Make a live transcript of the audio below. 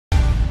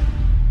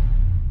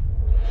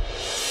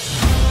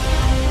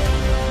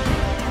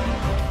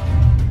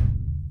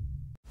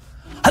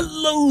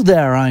Hello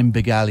there, I'm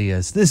Big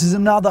Alias. This is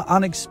another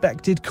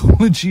unexpected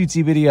Call of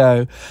Duty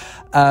video,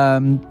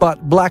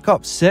 but Black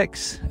Ops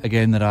 6,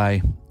 again, that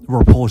I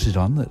reported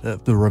on,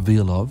 the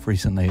reveal of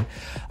recently.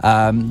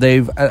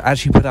 They've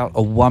actually put out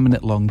a 1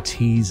 minute long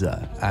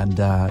teaser, and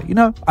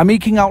I'm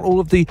eking out all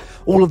of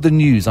the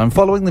news. I'm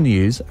following the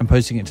news and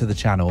posting it to the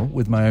channel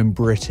with my own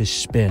British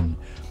spin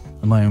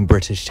and my own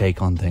British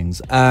take on things.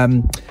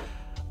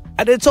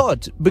 And it's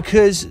odd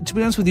because, to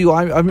be honest with you,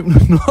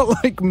 I'm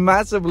not like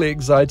massively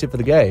excited for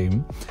the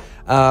game,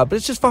 but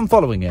it's just fun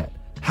following it.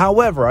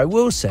 However, I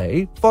will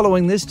say,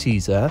 following this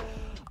teaser,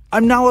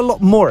 I'm now a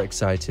lot more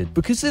excited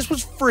because this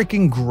was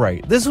freaking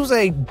great. This was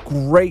a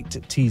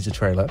great teaser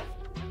trailer.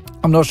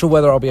 I'm not sure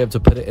whether I'll be able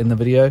to put it in the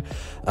video.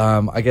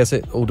 I guess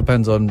it all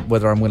depends on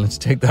whether I'm willing to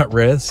take that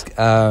risk.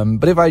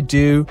 But if I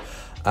do,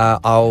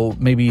 I'll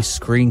maybe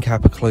screen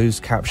cap a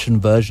closed caption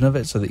version of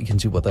it so that you can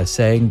see what they're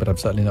saying, but I'm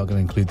certainly not going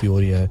to include the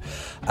audio.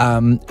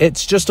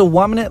 It's just a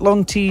 1 minute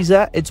long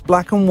teaser. It's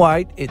black and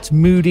white. It's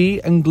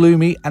moody and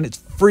gloomy, and it's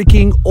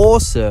freaking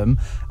awesome.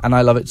 And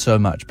I love it so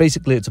much.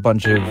 Basically, it's a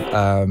bunch of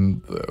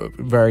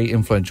very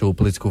influential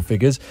political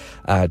figures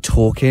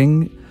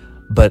talking,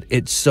 but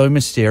it's so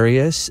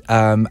mysterious,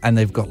 and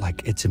they've got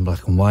it's in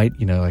black and white,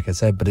 like I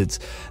said, but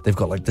they've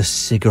got the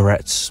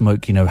cigarette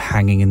smoke,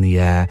 hanging in the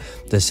air.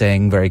 They're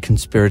saying very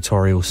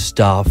conspiratorial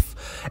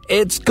stuff.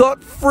 It's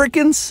got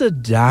freaking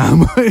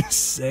Saddam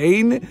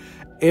Hussein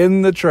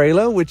in the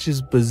trailer, which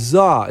is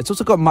bizarre. It's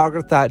also got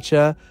Margaret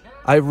Thatcher.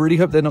 I really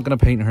hope they're not going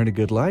to paint her in a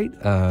good light.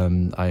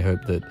 I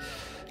hope that,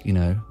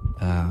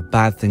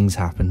 bad things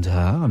happen to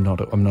her. I'm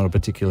not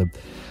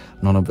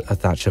a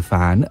Thatcher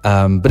fan,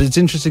 but it's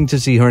interesting to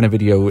see her in a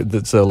video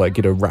that's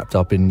wrapped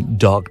up in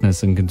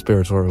darkness and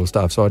conspiratorial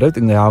stuff. So I don't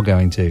think they are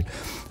going to.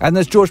 And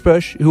there's George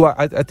Bush, who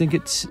I think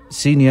it's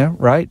senior,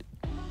 right?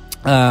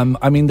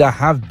 There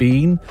have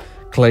been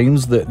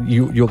claims that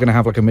you're going to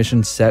have a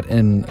mission set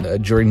in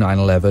during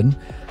 9/11.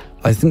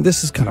 I think this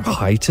has kind of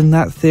heightened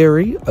that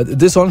theory.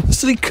 This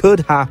honestly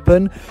could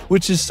happen,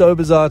 which is so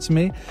bizarre to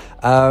me.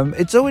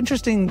 It's so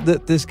interesting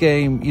that this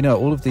game,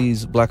 all of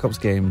these Black Ops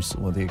games,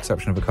 with the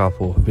exception of a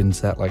couple, have been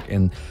set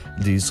in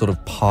these sort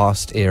of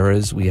past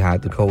eras. We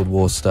had the Cold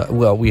War stuff.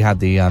 Well, we had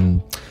the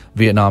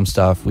Vietnam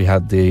stuff. We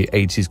had the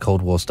 80s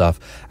Cold War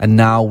stuff. And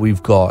now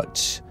we've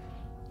got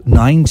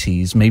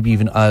 90s, maybe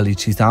even early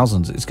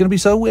 2000s. It's going to be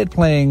so weird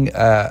playing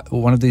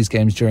one of these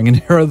games during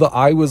an era that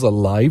I was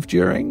alive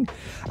during,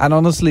 and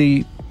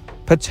honestly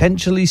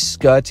potentially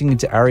skirting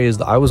into areas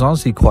that I was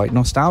honestly quite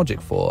nostalgic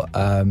for.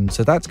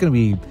 So that's going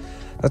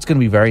to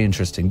be very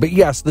interesting. But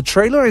yes, the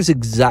trailer is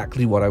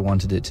exactly what I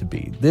wanted it to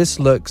be.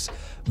 This looks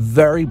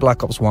very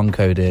Black Ops 1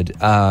 coded, in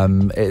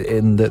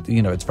that,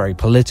 it's very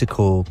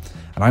political.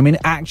 And I mean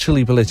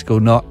actually political,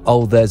 not,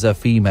 oh, there's a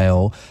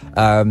female.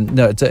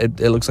 No, it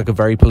looks like a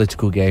very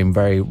political game,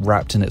 very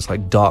wrapped in its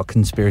dark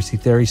conspiracy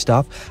theory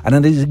stuff. And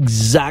that is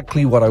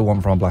exactly what I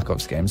want from a Black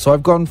Ops game. So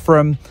I've gone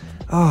from,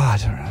 I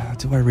don't know,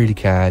 do I really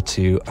care,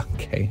 to,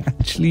 okay,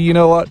 actually, you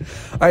know what?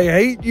 I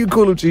hate you,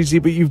 Call of Duty,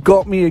 but you've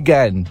got me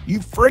again. You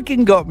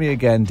freaking got me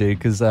again, dude,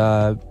 because,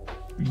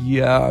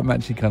 yeah, I'm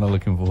actually kind of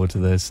looking forward to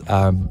this.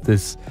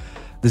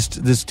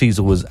 This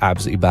teaser was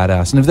absolutely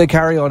badass, and if they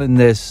carry on in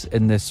this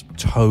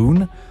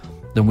tone,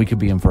 then we could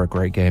be in for a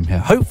great game here.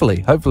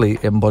 Hopefully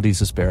it embodies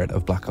the spirit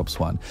of Black Ops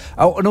 1.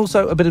 Oh, and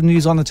also a bit of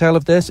news on the tail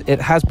of this.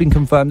 It has been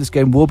confirmed this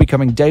game will be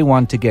coming day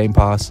one to Game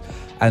Pass,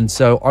 and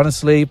so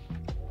honestly,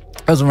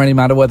 it doesn't really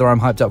matter whether I'm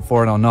hyped up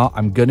for it or not.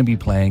 I'm going to be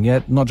playing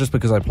it, not just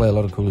because I play a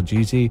lot of Call of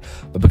Duty,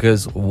 but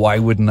because why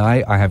wouldn't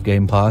I? I have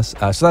Game Pass.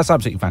 So that's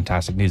absolutely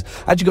fantastic news.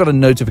 I actually got a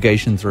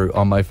notification through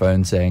on my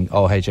phone saying,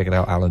 oh, hey, check it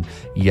out, Alan.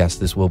 Yes,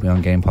 this will be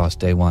on Game Pass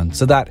day one.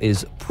 So that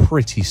is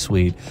pretty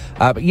sweet.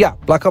 But yeah,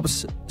 Black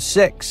Ops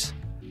 6,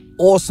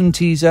 awesome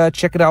teaser.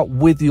 Check it out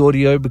with the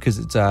audio because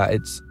it's a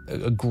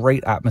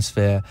great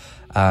atmosphere.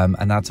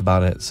 And that's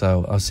about it.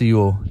 So I'll see you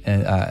all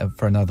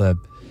for another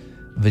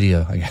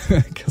video. I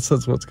guess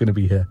that's what's going to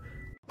be here.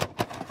 The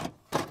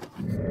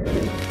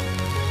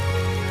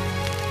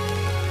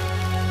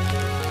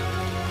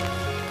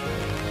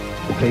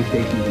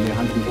PlayStation is only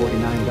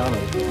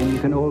 $149, and you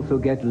can also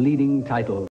get leading titles.